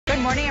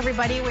Good morning,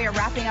 everybody. We are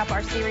wrapping up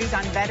our series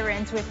on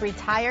veterans with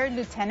retired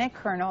Lieutenant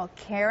Colonel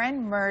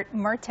Karen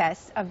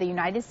Mertes of the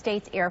United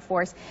States Air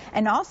Force,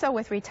 and also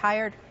with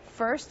retired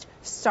First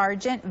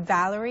Sergeant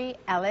Valerie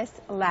Ellis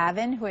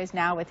Lavin, who is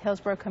now with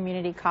Hillsborough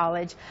Community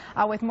College.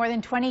 With more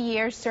than 20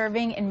 years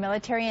serving in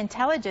military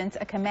intelligence,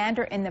 a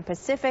commander in the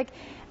Pacific,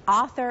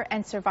 author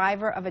and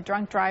survivor of a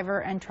drunk driver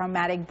and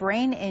traumatic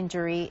brain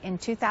injury in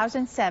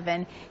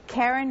 2007,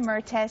 Karen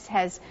Mertes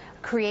has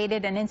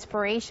created an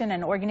inspiration,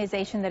 an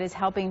organization that is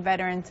helping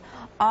veterans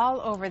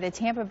all over the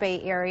Tampa Bay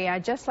area,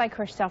 just like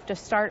herself, to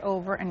start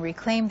over and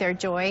reclaim their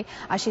joy.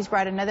 She's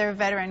brought another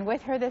veteran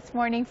with her this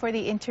morning for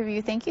the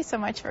interview. Thank you so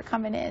much for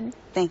coming in.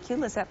 Thank you,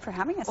 Lizette, for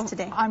having us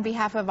today. On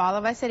behalf of all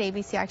of us at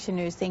ABC Action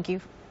News, thank you,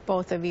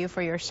 both of you,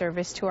 for your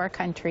service to our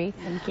country.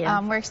 Thank you.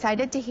 We're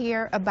excited to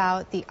hear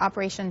about the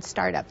Operation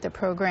StartUp, the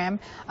program.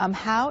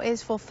 How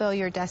is Fulfill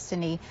Your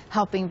Destiny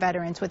helping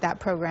veterans with that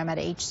program at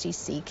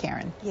HCC,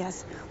 Karen?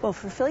 Yes. Well,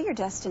 Fulfill Your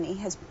Destiny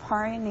has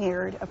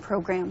pioneered a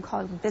program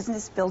called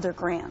Business Builder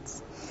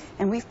Grants.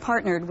 And we've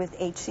partnered with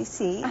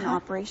HCC and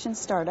Operation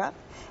StartUp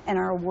and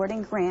are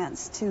awarding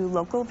grants to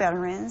local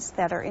veterans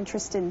that are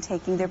interested in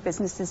taking their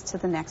businesses to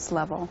the next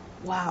level.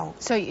 Wow.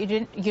 So you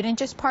didn't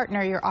just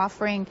partner, you're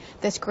offering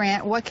this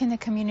grant. What can the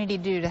community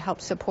do to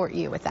help support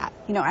you with that?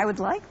 You know, I would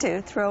like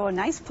to throw a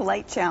nice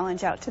polite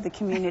challenge out to the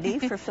community.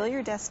 Fulfill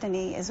Your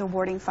Destiny is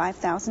awarding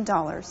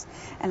 $5,000,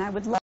 and I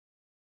would love to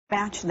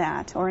match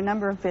that, or a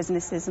number of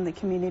businesses in the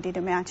community to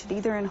match it,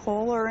 either in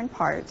whole or in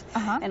part.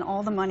 And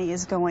all the money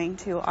is going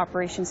to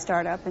Operation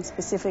StartUp, and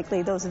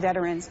specifically those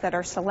veterans that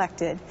are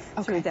selected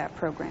through that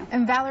program.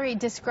 And Valerie,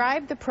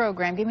 describe the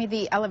program. Give me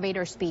the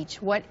elevator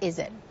speech. What is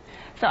it?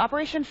 So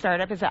Operation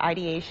StartUp is an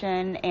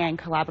ideation and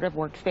collaborative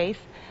workspace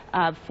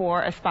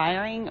for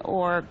aspiring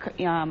or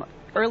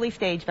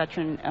early-stage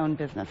veteran-owned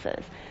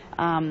businesses.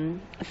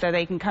 So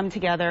they can come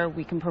together,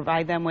 we can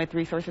provide them with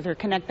resources or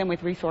connect them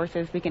with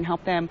resources. We can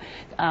help them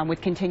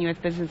with continuous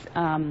business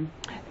model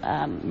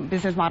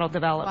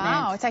development.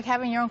 Wow, it's like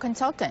having your own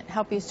consultant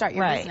help you start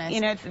your business.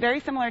 You know, it's very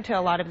similar to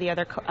a lot of the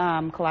other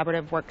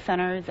collaborative work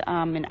centers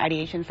and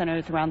ideation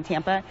centers around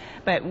Tampa,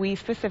 but we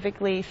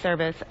specifically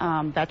service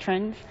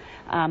veterans,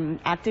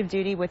 active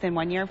duty within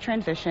 1 year of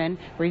transition,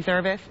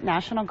 reservists,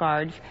 National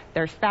Guards,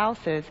 their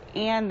spouses,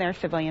 and their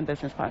civilian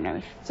business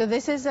partners. So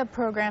this is a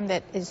program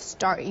that is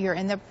you're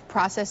in the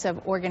process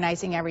of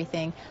organizing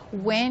everything.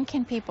 When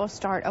can people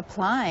start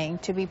applying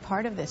to be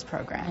part of this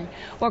program?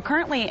 Well,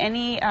 currently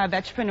any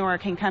veteranpreneur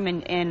can come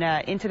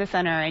into the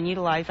center and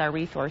utilize our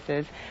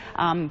resources,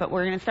 but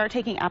we're going to start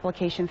taking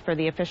applications for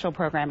the official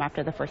program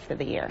after the first of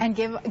the year. And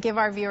give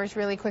our viewers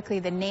really quickly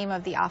the name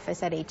of the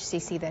office at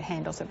HCC that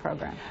handles the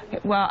program.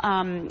 Well,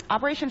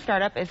 Operation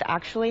StartUp is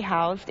actually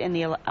housed in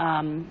the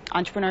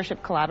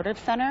Entrepreneurship Collaborative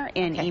Center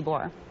in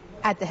Ybor.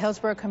 At the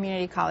Hillsborough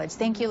Community College.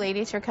 Thank you,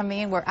 ladies, for coming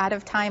in. We're out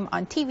of time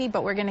on TV,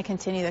 but we're going to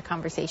continue the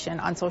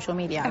conversation on social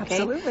media, okay?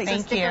 Absolutely. So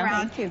stick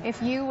around. Thank you.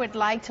 If you would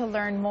like to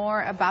learn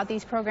more about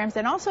these programs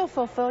and also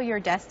Fulfill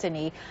Your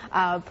Destiny,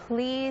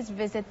 please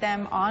visit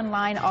them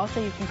online.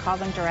 Also, you can call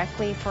them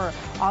directly for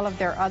all of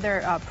their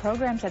other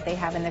programs that they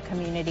have in the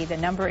community. The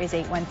number is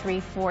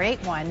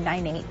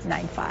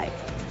 813-481-9895.